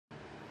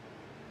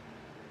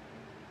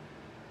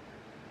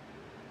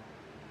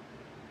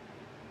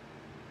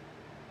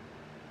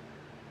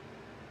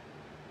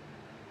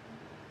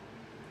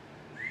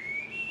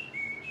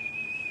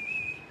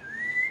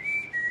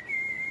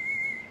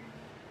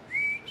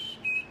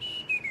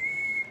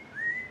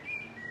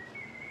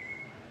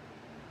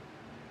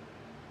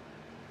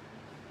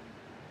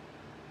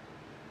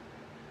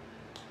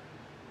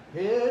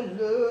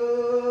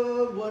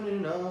Hello, one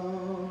and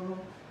all.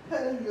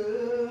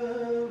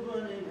 Hello,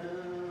 one and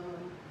all.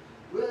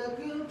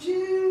 Welcome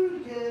to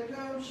the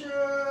Catacomb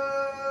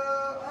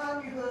Show.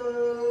 I'm your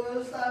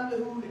host. I'm the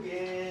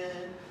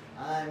Hooligan.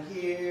 I'm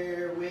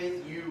here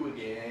with you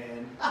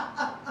again.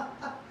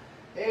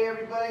 Hey,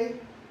 everybody.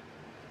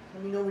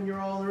 Let me know when you're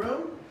all in the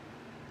room.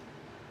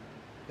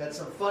 Got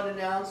some fun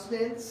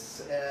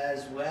announcements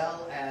as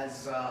well as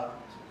some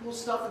cool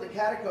stuff in the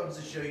catacombs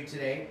to show you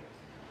today.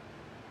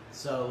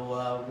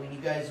 So when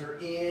you guys are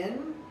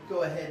in,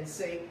 go ahead and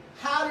say,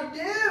 howdy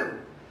do!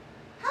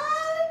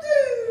 Howdy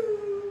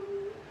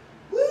do!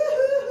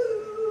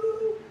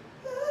 Woohoo!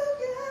 Oh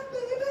yeah,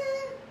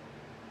 baby!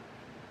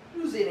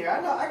 Who's in here?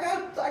 I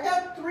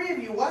got 3 of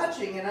you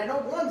watching, and I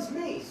know one's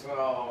me.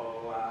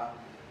 So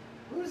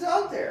who's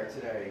out there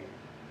today?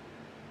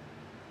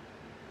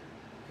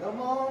 Come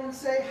on and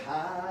say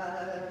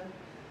hi.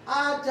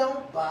 I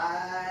don't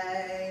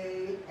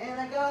bite, and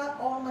I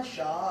got all my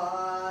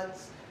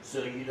shots.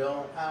 So you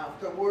don't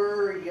have to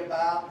worry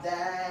about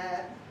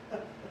that.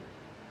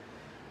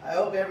 I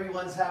hope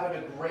everyone's having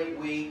a great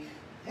week.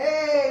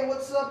 Hey,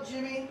 what's up,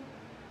 Jimmy?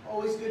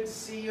 Always good to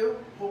see you.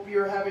 Hope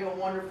you're having a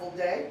wonderful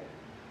day.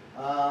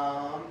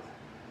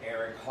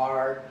 Eric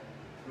Hart.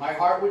 My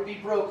heart would be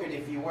broken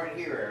if you weren't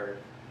here, Eric.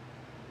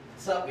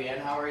 What's up, man?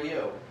 How are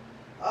you?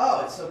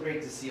 Oh, it's so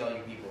great to see all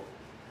you people.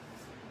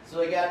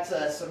 So I got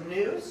some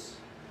news.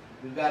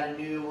 We've got a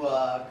new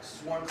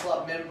Sworn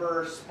Club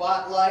member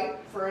spotlight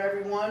for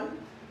everyone,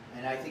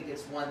 and I think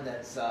it's one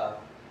that's, well,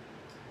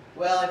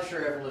 I'm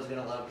sure everyone's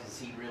going to love because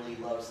he really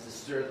loves to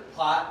stir the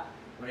pot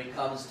when it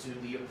comes to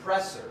the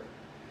oppressor.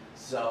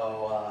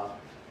 So,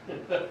 you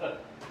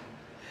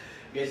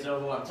guys know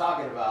who I'm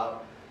talking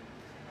about.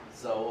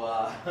 So,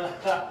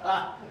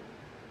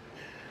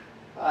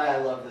 I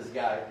love this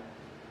guy.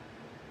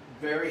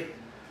 Very,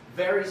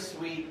 very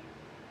sweet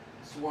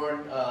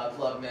Sworn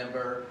Club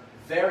member.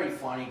 Very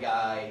funny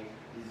guy.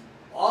 He's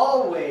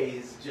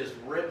always just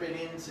ripping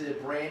into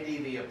Brandy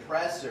the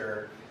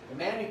Oppressor. The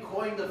man who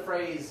coined the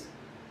phrase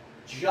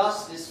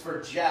justice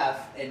for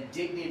Jeff and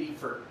dignity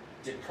for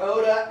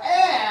Dakota.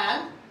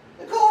 And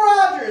Nicole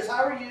Rogers,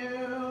 how are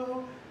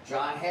you?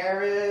 John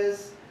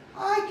Harris.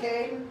 Hi,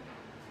 Caden.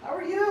 How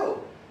are you?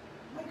 Oh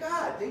my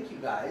God, thank you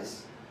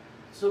guys.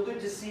 So good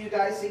to see you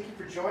guys. Thank you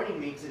for joining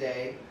me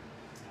today.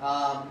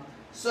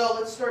 So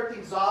let's start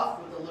things off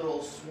with a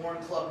little Sworn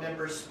Club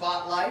member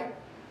spotlight.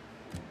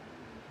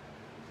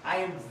 I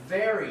am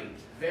very,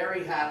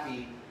 very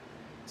happy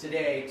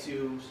today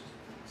to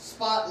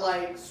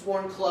spotlight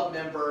Sworn Club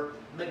member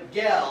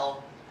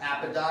Miguel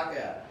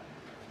Apodaca.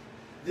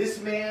 This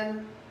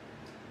man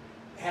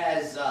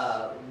has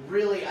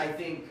really, I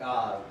think,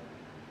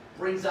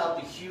 brings out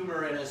the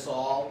humor in us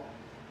all.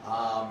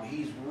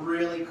 He's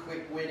really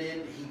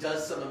quick-witted. He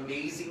does some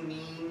amazing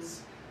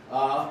memes.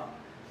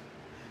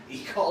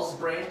 He calls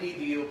Brandy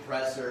the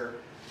Oppressor.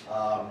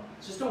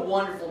 Just a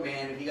wonderful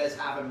man. If you guys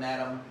haven't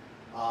met him,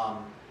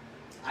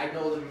 I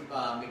know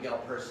Miguel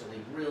personally.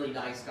 Really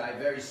nice guy,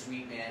 very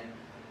sweet man.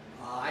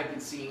 I've been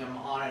seeing him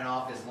on and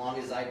off as long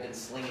as I've been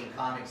slinging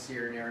comics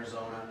here in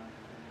Arizona.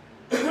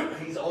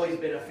 He's always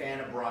been a fan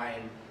of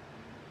Brian,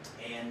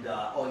 and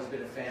always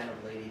been a fan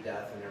of Lady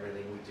Death and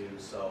everything we do.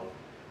 So,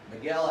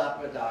 Miguel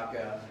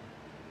Apodaca,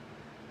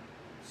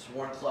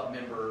 Sworn Club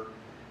member.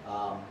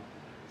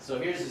 So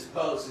here's his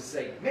post. It's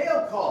like,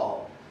 mail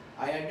call.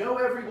 I know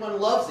everyone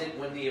loves it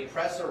when the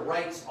oppressor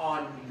writes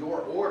on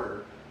your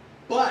order,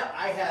 but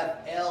I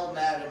have El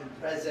Madam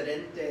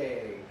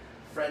Presidente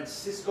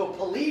Francisco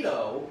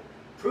Pulido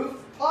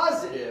proof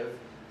positive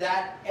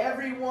that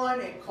everyone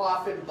at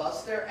Coffin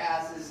busts their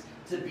asses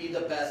to be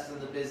the best in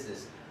the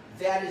business.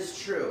 That is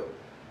true.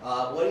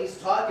 What he's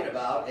talking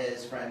about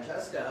is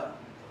Francesca,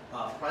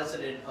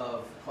 president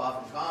of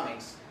Coffin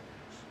Comics.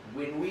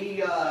 When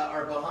we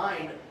are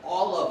behind,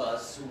 all of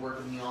us who work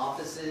in the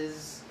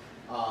offices,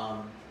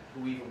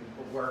 who even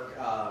work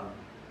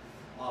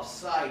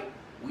off-site,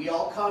 we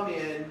all come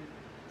in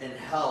and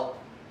help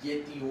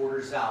get the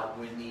orders out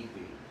when need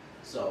be.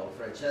 So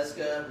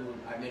Francesca, who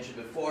I mentioned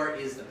before,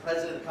 is the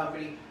president of the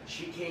company.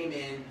 She came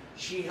in,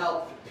 she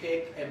helped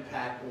pick and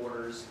pack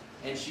orders,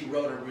 and she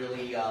wrote a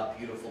really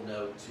beautiful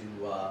note to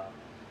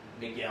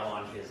Miguel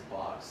on his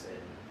box.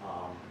 And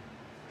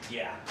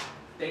yeah.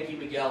 Thank you,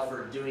 Miguel,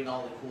 for doing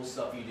all the cool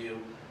stuff you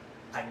do.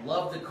 I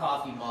love the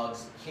coffee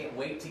mugs. Can't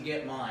wait to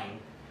get mine.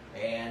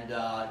 And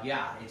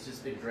yeah, it's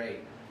just been great.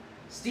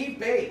 Steve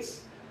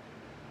Bates.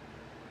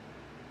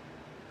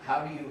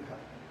 How do you...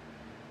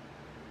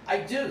 I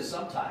do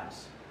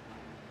sometimes.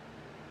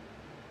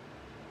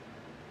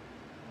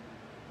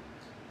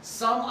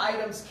 Some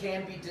items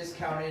can be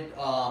discounted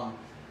on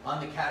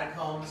the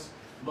catacombs.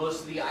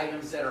 Most of the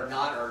items that are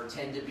not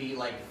tend to be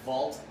like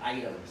vault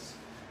items.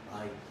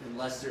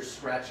 Unless they're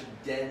scratch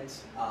and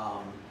dent,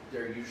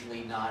 they're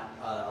usually not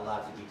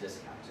allowed to be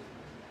discounted.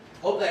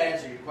 Hope that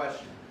answered your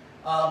question.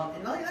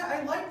 And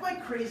I like my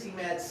crazy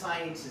mad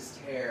scientist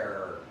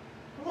hair.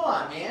 Come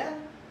on,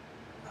 man.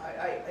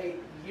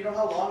 You know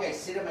how long I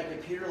sit at my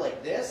computer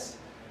like this?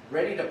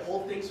 ready to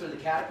pull things from the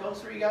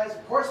catacombs for you guys.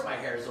 Of course my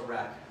hair is a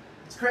wreck.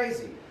 It's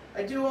crazy.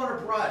 I do own a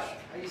brush.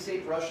 I used to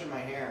hate brushing my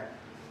hair.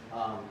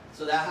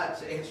 So that had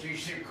to answer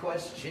your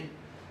question.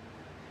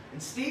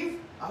 And Steve,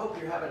 I hope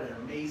you're having an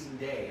amazing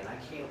day, and I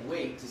can't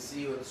wait to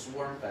see you at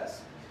Swarmfest.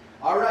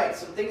 All right,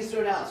 some things to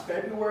announce.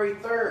 February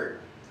 3rd,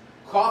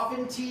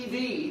 Coffin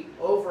TV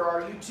over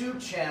our YouTube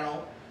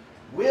channel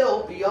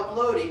will be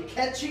uploading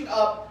Catching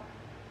Up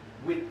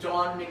with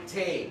Don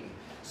McTague.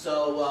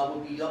 So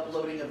we'll be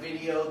uploading a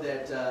video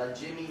that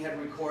Jimmy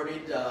had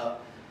recorded,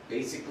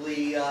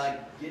 basically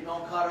getting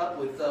all caught up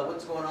with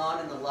what's going on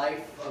in the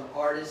life of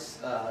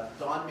artist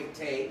Don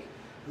McTague,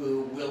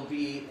 who will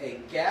be a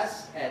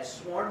guest at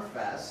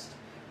Swarmfest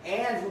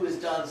and who has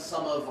done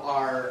some of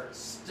our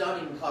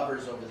stunning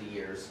covers over the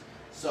years.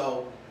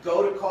 So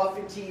go to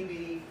Coffin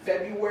TV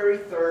February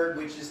 3rd,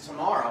 which is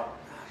tomorrow.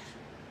 Gosh,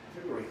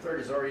 February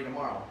 3rd is already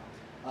tomorrow.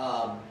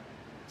 To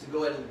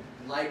go ahead and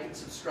like and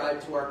subscribe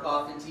to our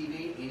Coffin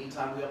TV.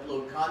 Anytime we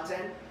upload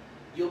content,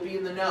 you'll be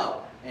in the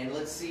know. And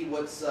let's see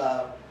what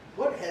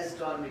has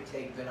Don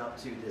McTague been up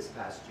to this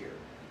past year.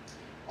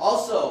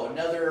 Also,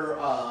 another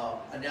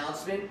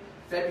announcement,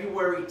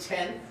 February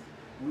 10th,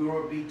 we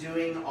will be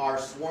doing our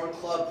Swarm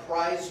Club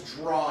prize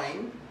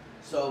drawing.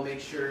 So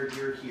make sure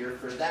you're here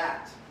for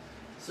that.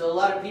 So a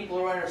lot of people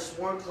are on our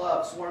Swarm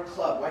Club.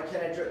 Why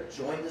can't I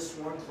join the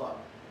Swarm Club?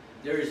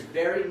 There is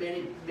very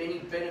many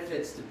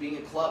benefits to being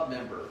a club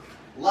member.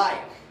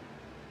 Like,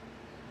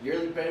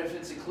 yearly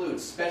benefits include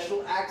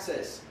special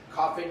access,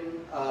 Coffin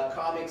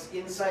Comics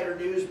insider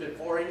news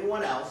before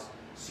anyone else,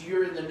 so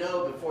you're in the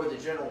know before the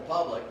general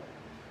public.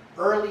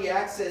 Early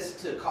access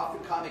to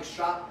Coffin Comics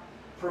shop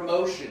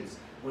promotions.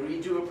 When we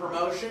do a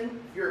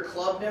promotion, if you're a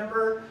club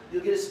member,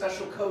 you'll get a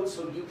special code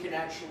so you can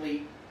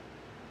actually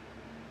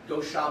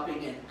go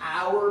shopping an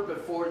hour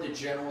before the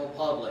general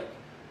public.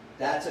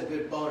 That's a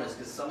good bonus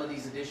because some of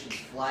these editions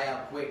fly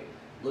out quick.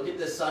 Look at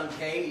the Sun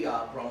K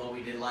promo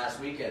we did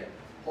last weekend.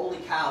 Holy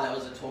cow, that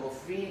was a total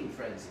feeding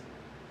frenzy.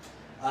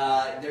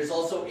 There's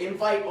also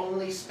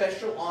invite-only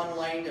special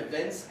online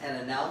events and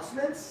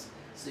announcements,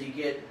 so you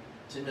get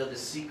to know the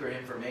secret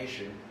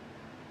information.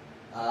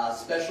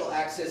 Special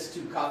access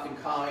to Coffin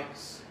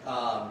Comics,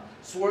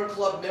 Swarm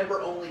Club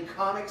member-only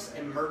comics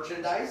and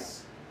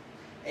merchandise,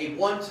 a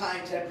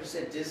one-time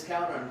 10%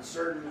 discount on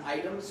certain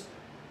items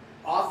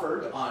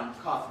offered on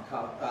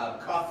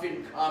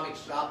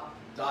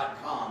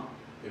coffincomicsshop.com,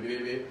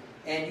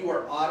 and you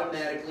are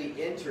automatically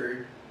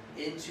entered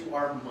into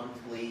our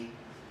monthly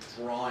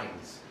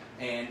drawings.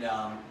 And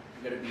I'm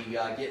going to be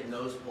getting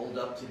those pulled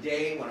up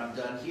today when I'm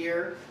done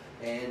here,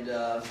 and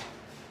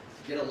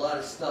get a lot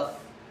of stuff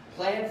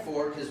planned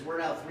for, because we're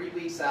now 3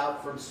 weeks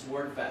out from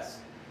Swarmfest.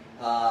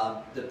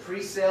 The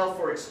pre-sale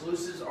for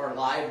exclusives are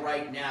live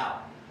right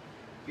now.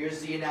 Here's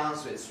the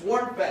announcement.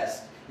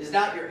 Swarmfest is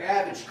not your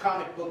average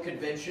comic book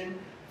convention.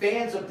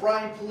 Fans of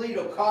Brian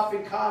Pulido,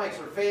 Coffin Comics,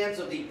 or fans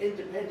of the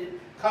independent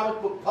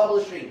comic book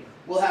publishing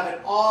will have an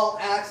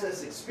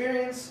all-access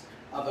experience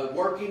of a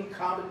working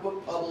comic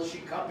book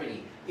publishing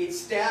company, its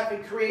staff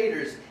and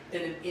creators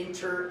in an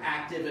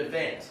interactive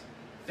event.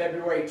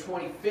 February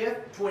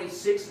 25th,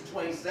 26th, and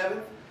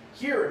 27th,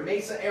 here in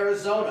Mesa,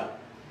 Arizona.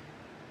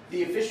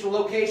 The official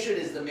location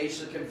is the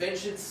Mesa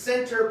Convention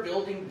Center,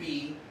 Building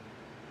B.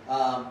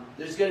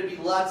 There's going to be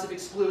lots of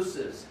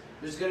exclusives.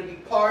 There's going to be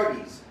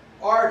parties,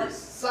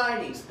 artists,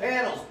 signings,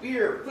 panels,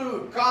 beer,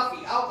 food,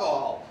 coffee,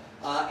 alcohol,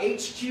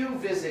 HQ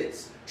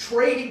visits,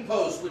 trading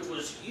posts, which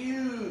was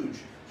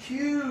huge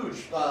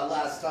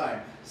last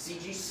time,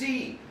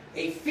 CGC,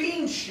 a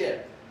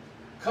fiendship,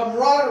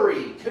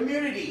 camaraderie,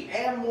 community,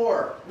 and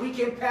more.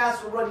 Weekend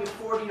pass will run you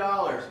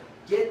 $40.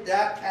 Get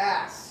that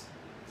pass.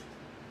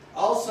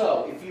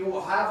 Also, if you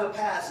have a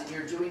pass and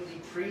you're doing the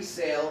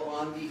pre-sale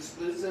on the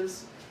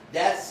exclusives,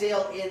 that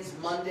sale ends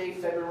Monday,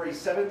 February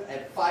 7th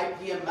at 5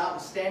 p.m. Mountain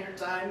Standard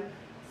Time,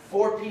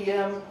 4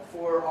 p.m.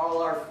 for all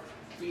our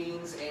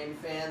fiends and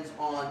fans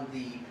on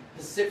the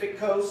Pacific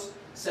Coast,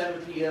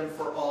 7 p.m.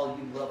 for all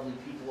you lovely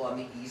people on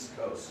the East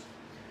Coast.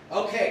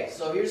 Okay,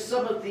 so here's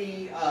some of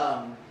the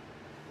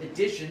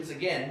editions.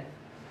 Again,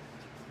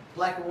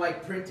 black and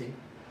white printing.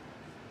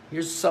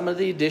 Here's some of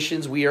the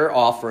editions we are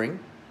offering.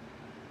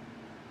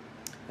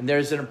 And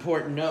there's an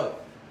important note.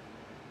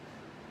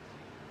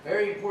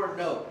 Very important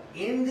note.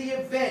 In the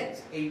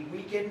event, a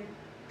weekend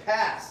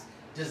pass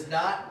does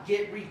not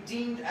get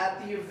redeemed at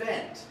the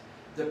event,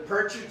 the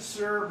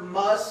purchaser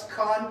must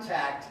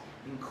contact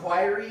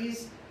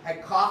inquiries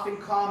at Coffin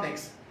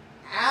Comics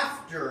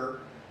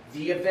after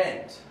the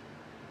event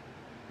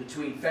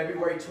between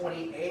February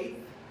 28th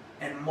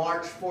and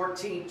March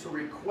 14th to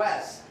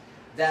request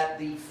that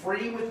the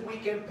free with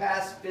weekend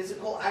pass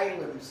physical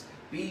items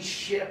be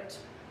shipped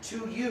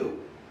to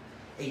you.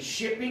 A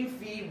shipping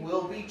fee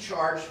will be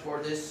charged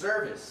for this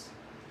service.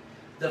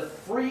 The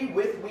free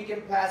with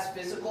weekend pass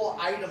physical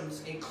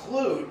items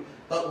include,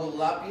 but will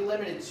not be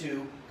limited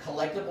to,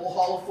 collectible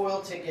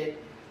holofoil ticket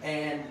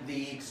and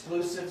the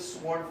exclusive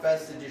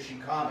Swarmfest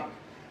edition comic.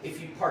 If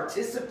you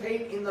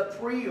participate in the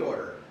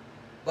pre-order,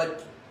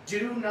 but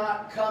do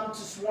not come to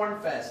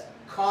Swarmfest,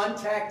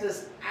 contact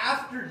us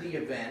after the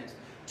event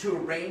to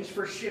arrange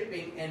for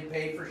shipping and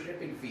pay for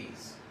shipping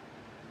fees.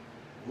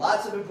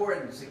 Lots of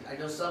importance. I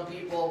know some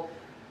people,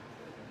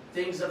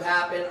 things have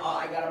happened. Oh,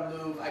 I got to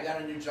move. I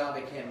got a new job.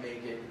 I can't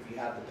make it. If you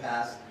have the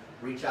pass,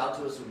 reach out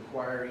to us with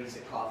inquiries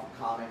at Coffin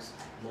Comics.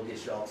 We'll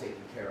get you all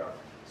taken care of.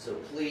 So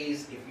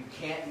please, if you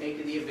can't make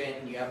it the event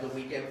and you have the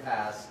weekend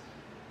pass,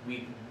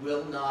 we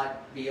will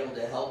not be able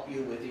to help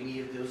you with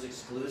any of those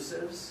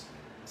exclusives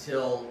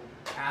till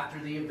after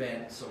the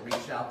event. So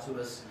reach out to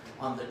us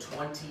on the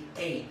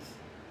 28th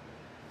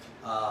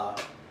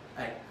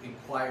at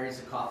inquiries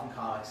at Coffin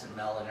Comics, and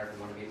Mel and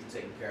everyone will get you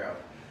taken care of.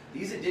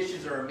 These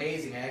editions are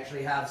amazing. I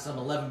actually have some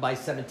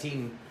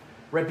 11x17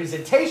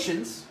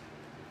 representations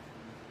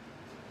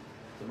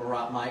of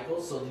Marat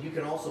Michaels, so you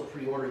can also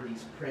pre-order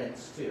these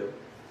prints too.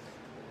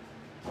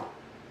 What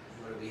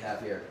do we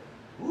have here?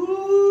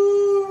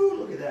 Woo!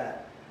 Look at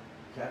that.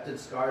 Captain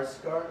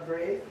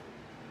Scarsgrave,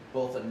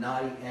 both a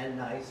naughty and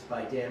nice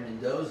by Dan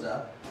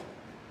Mendoza.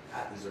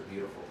 God, these are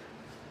beautiful.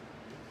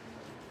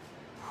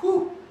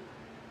 Whew!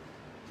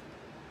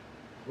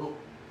 Whoa.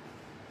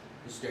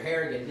 Mr.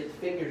 Harrigan, get the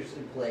fingers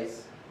in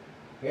place.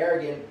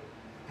 Harrigan,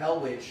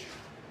 Hellwitch.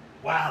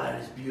 Wow,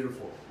 that is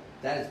beautiful.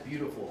 That is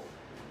beautiful.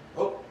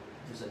 Oh,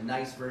 there's a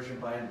nice version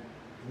by him.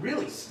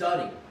 Really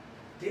stunning.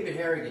 David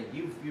Harrigan,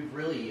 you've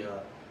really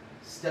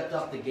stepped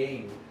up the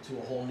game to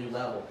a whole new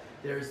level.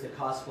 There's the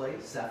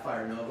cosplay,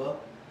 Sapphire Nova.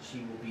 She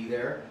will be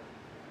there.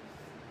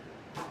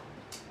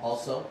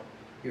 Also,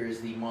 here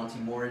is the Monty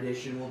Moore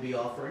edition we'll be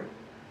offering.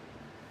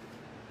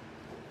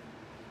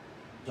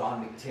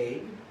 Don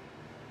McTague.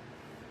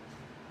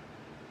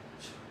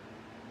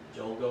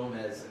 Joel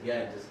Gomez,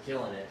 again, just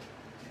killing it.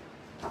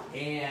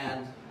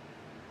 And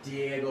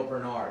Diego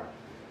Bernard.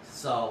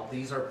 So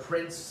these are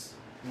prints.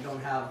 We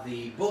don't have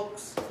the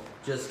books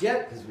just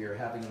yet because we are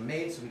having them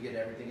made, so we get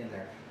everything in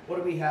there. What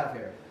do we have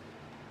here?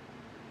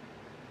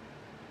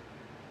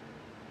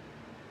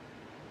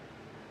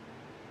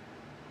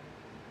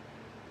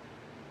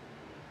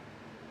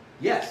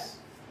 Yes,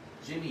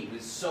 Jimmy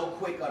was so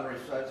quick on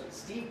response.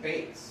 Steve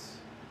Bates.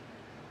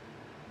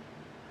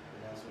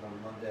 Announcement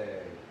on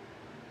Monday.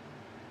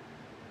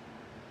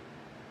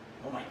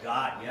 Oh my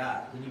God,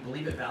 yeah. Can you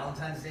believe it?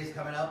 Valentine's Day's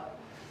coming up.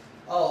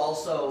 Oh,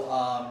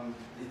 also,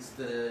 it's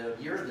the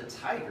Year of the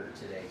Tiger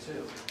today,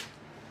 too.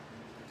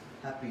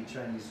 Happy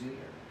Chinese New Year.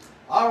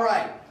 All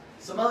right,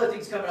 some other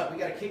things coming up. We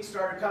got a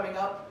Kickstarter coming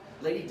up.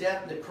 Lady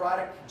Death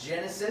Necrotic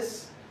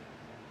Genesis.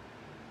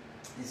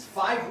 It's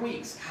 5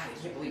 weeks. God, I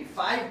can't believe it.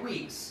 5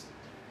 weeks.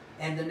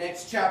 And the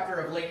next chapter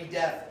of Lady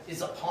Death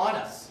is upon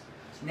us.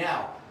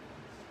 Now,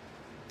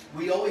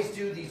 we always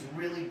do these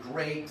really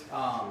great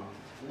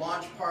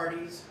launch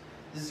parties.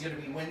 This is going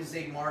to be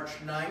Wednesday, March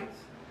 9th.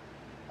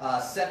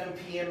 7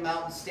 p.m.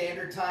 Mountain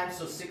Standard Time,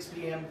 so 6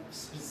 p.m.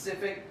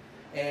 Pacific,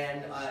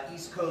 and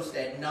East Coast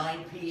at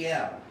 9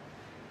 p.m.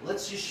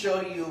 Let's just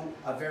show you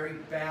a very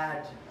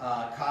bad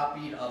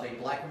copy of a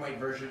black and white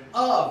version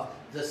of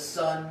the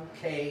Sun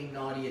K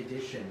Naughty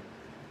Edition.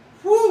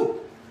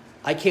 Woo!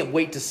 I can't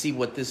wait to see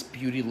what this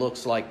beauty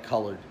looks like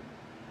colored.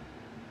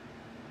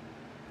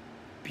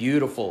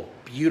 Beautiful,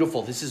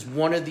 beautiful. This is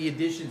one of the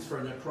editions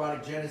for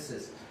Necrotic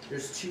Genesis.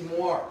 There's 2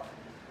 more.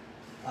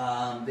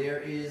 There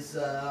is...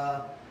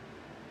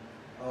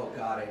 oh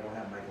God, I don't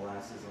have my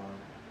glasses on.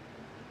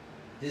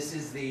 This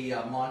is the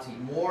Monty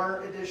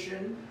Moore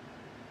edition,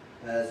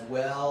 as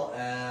well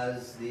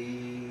as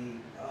the,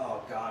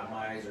 oh God,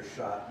 my eyes are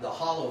shot, the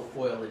hollow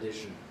foil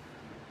edition.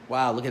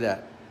 Wow, look at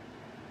that.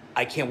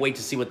 I can't wait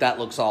to see what that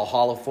looks all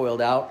hollow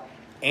foiled out.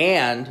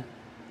 And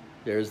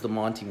there's the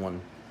Monty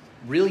one.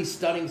 Really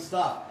stunning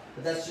stuff,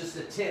 but that's just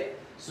a tip.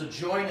 So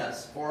join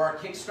us for our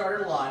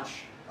Kickstarter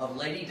launch of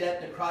Lady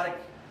Death Necrotic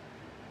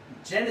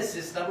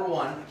Genesis #1.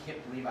 I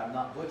can't believe I'm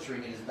not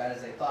butchering it as bad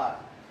as I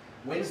thought.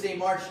 Wednesday,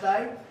 March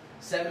 9th,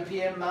 7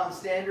 p.m. Mountain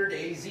Standard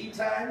AZ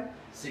time,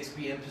 6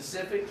 p.m.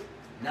 Pacific,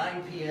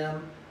 9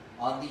 p.m.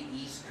 on the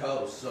East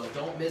Coast. So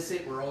don't miss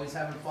it. We're always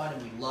having fun,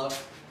 and we'd love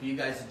for you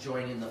guys to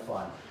join in the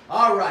fun.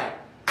 All right,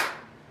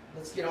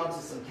 let's get on to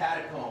some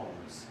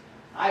catacombs.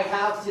 I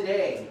have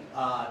today,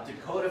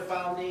 Dakota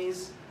found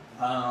these.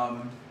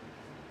 I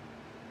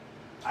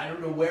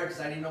don't know where because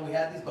I didn't know we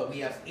had these, but we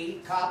have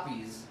 8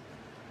 copies.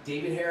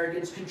 David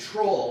Harrigan's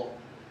Control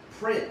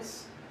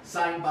prints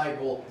signed by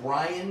both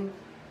Brian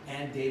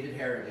and David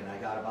Harrigan. I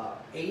got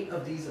about 8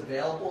 of these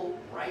available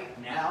right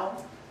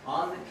now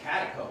on the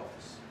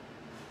Catacombs.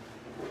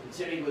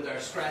 Continuing with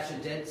our scratch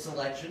and dent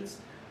selections,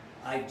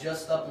 I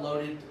just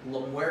uploaded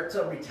La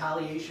Muerta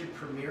Retaliation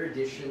Premier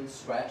Edition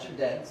scratch and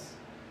dents.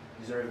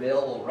 These are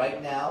available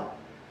right now.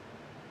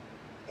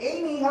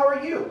 Amy, how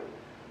are you?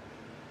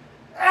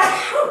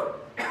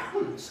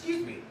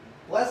 Excuse me.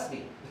 Bless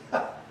me.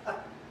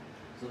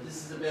 So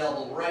this is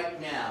available right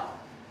now.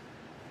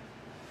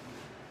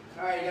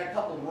 All right, I got a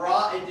couple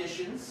raw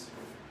editions.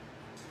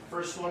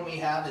 First one we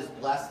have is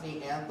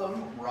Blasphemy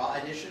Anthem Raw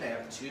Edition. I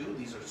have 2.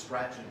 These are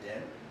scratch and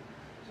dent.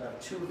 So I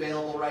have 2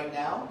 available right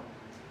now.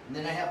 And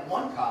then I have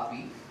 1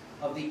 copy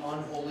of the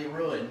Unholy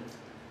Ruin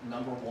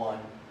 #1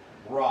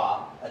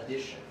 Raw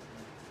Edition.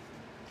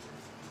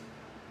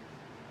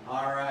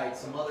 All right,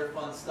 some other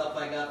fun stuff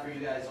I got for you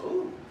guys.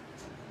 Ooh,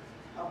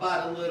 how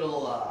about a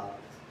little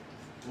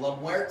La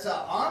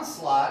Muerta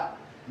Onslaught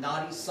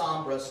Naughty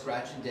Sombra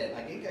Scratch and Dent.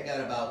 I think I got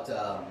about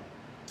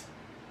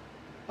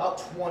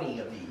 20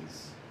 of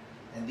these,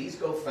 and these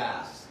go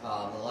fast.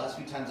 The last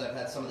few times I've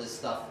had some of this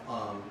stuff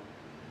on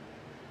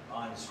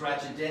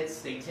Scratch and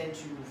Dents, they tend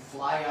to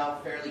fly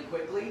out fairly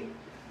quickly.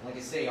 Like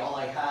I say, all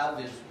I have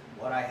is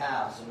what I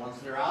have, so once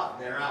they're out,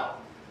 they're out.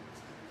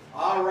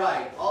 All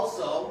right,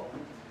 also,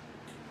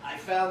 I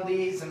found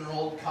these in an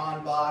old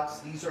con box.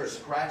 These are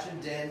Scratch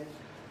and Dent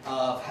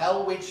of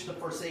Hell Witch the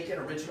Forsaken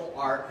original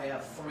art. I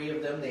have 3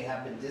 of them. They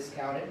have been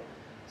discounted.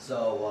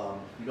 So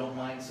if you don't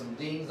mind some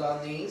dings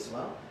on these,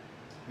 well,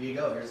 here you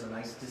go. Here's a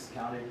nice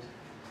discounted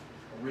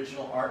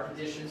original art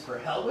editions for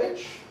Hell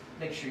Witch.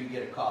 Make sure you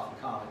get a Coffin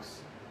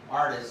Comics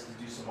artist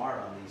to do some art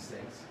on these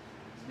things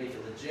to make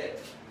it legit.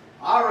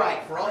 All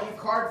right, for all you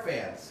card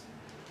fans,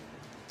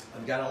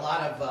 I've got a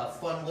lot of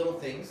fun little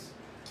things.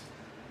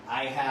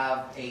 I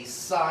have a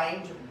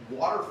signed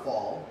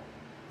Waterfall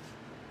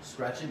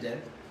Scratch and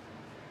Dent,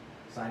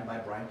 signed by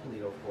Brian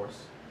Pulido, of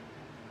course.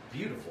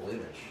 Beautiful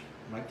image.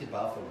 Mike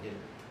DeBuffo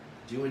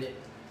doing it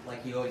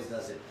like he always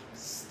does it.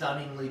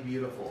 Stunningly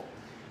beautiful.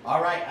 All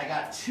right, I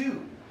got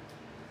 2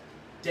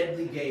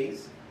 Deadly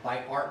Gaze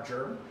by Art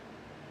Germ.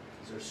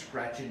 These are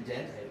Scratch and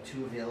Dent. I have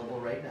 2 available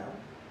right now.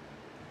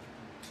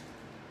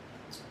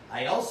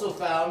 I also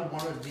found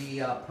one of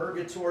the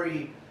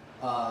Purgatory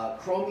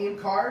Chromium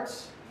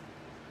cards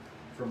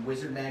from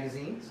Wizard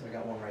Magazine. So I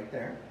got one right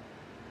there.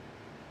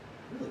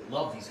 I really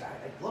love these guys.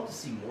 I'd love to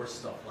see more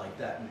stuff like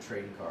that in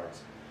trading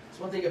cards. It's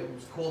one thing that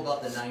was cool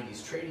about the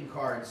 90s. Trading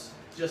cards,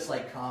 just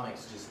like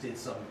comics, just did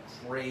some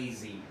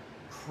crazy,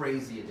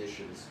 crazy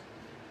editions.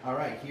 All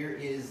right, here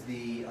is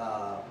the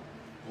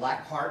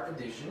Black Heart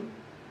edition,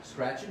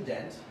 Scratch and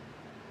Dent.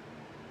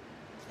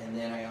 And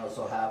then I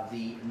also have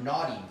the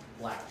Naughty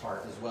Black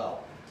Heart as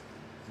well.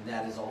 And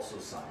that is also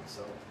signed.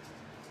 So,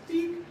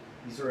 beep.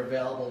 These are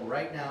available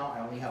right now.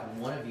 I only have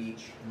 1 of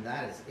each, and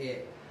that is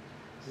it.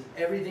 This is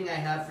everything I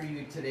have for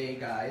you today,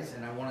 guys,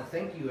 and I want to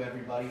thank you,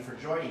 everybody, for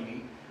joining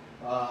me.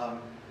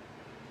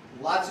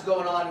 Lots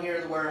going on here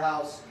in the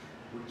warehouse.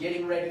 We're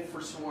getting ready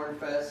for Sworn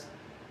Fest.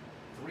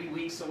 3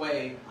 weeks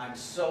away. I'm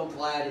so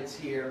glad it's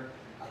here.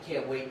 I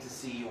can't wait to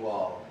see you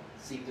all.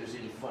 See if there's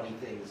any funny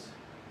things.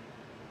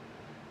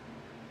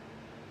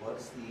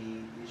 What's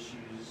the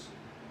issues?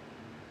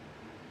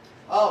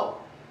 Oh,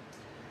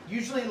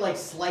 usually like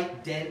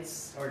slight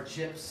dents or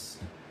chips.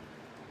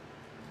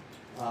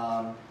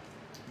 Let me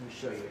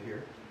show you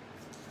here.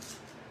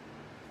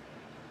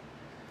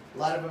 A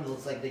lot of them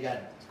looks like they got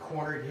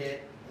cornered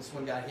hit. This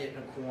one got hit in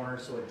a corner,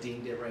 so it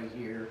dinged it right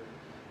here.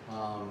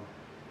 I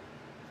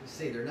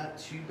say they're not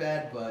too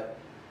bad, but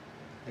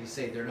like I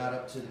say, they're not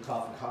up to the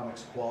Coffin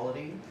Comics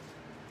quality.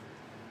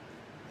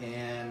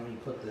 And let me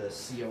put the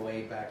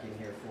COA back in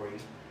here for you.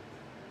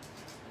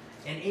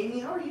 And Amy,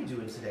 how are you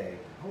doing today?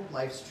 I hope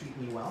life's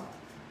treating you well.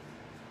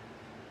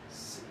 Let's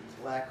see,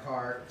 Black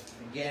Heart.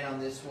 Again on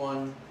this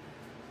one,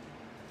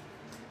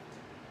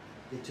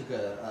 they took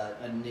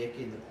a nick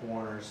in the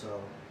corner,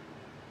 so.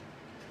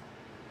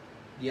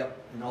 Yep,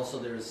 and also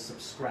there's some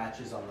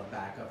scratches on the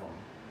back of them.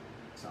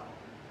 So,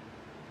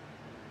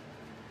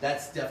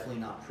 that's definitely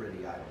not pretty,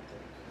 I don't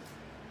think.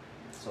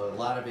 So a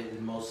lot of it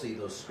is mostly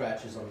those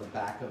scratches on the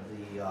back of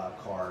the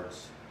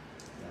cards.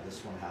 Yeah,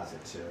 this one has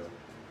it too.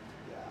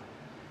 Yeah,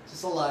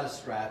 just a lot of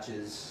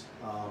scratches,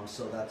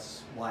 so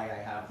that's why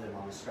I have them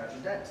on the Scratch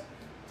and Dent.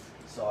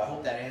 So I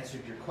hope that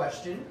answered your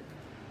question,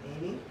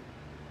 Amy.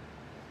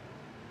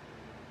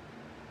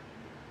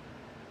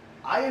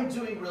 I am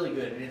doing really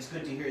good, and it's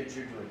good to hear that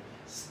you're doing.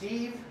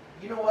 Steve,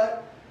 you know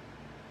what?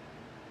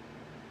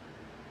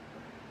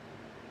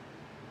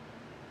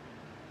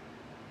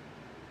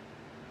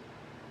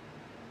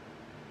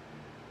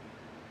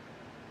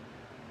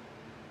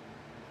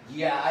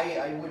 Yeah,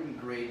 I wouldn't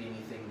grade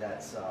anything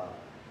that's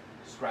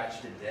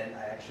scratched and dent.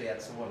 I actually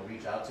had someone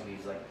reach out to me.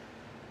 He's like,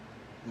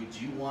 would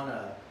you want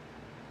to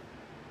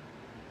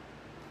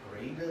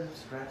grade a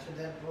scratch and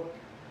dent book?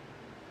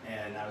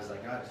 And I was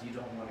like, God, you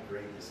don't want to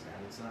grade this, man.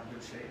 It's not in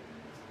good shape.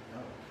 No.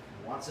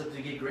 You want something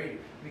to get graded.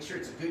 Make sure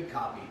it's a good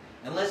copy.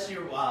 Unless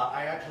you're,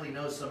 I actually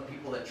know some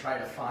people that try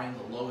to find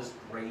the lowest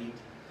grade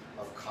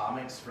of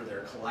comics for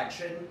their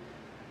collection.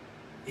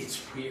 It's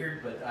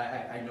weird, but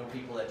I know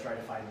people that try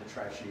to find the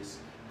trashiest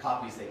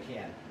copies they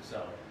can.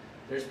 So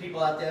there's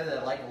people out there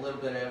that like a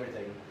little bit of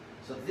everything.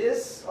 So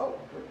this, oh,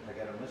 I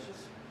got a message.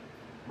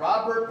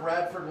 Robert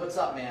Bradford, what's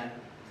up, man?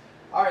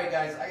 All right,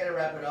 guys, I got to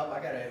wrap it up.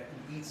 I got to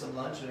eat some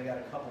lunch, and I got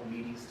a couple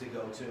meetings to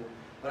go to.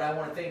 But I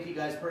want to thank you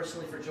guys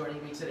personally for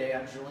joining me today.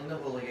 I'm Julian the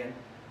Hooligan.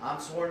 I'm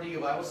sworn to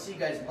you. I will see you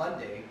guys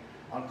Monday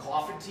on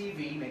Coffin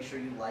TV. Make sure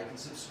you like and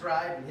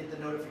subscribe and hit the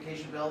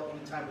notification bell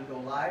anytime we go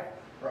live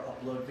or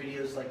upload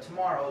videos like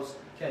tomorrow's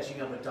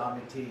Catching Up with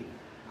Dominic T.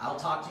 I'll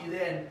talk to you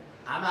then.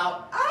 I'm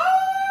out.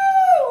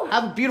 Oh!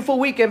 Have a beautiful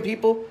weekend,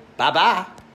 people. Bye-bye.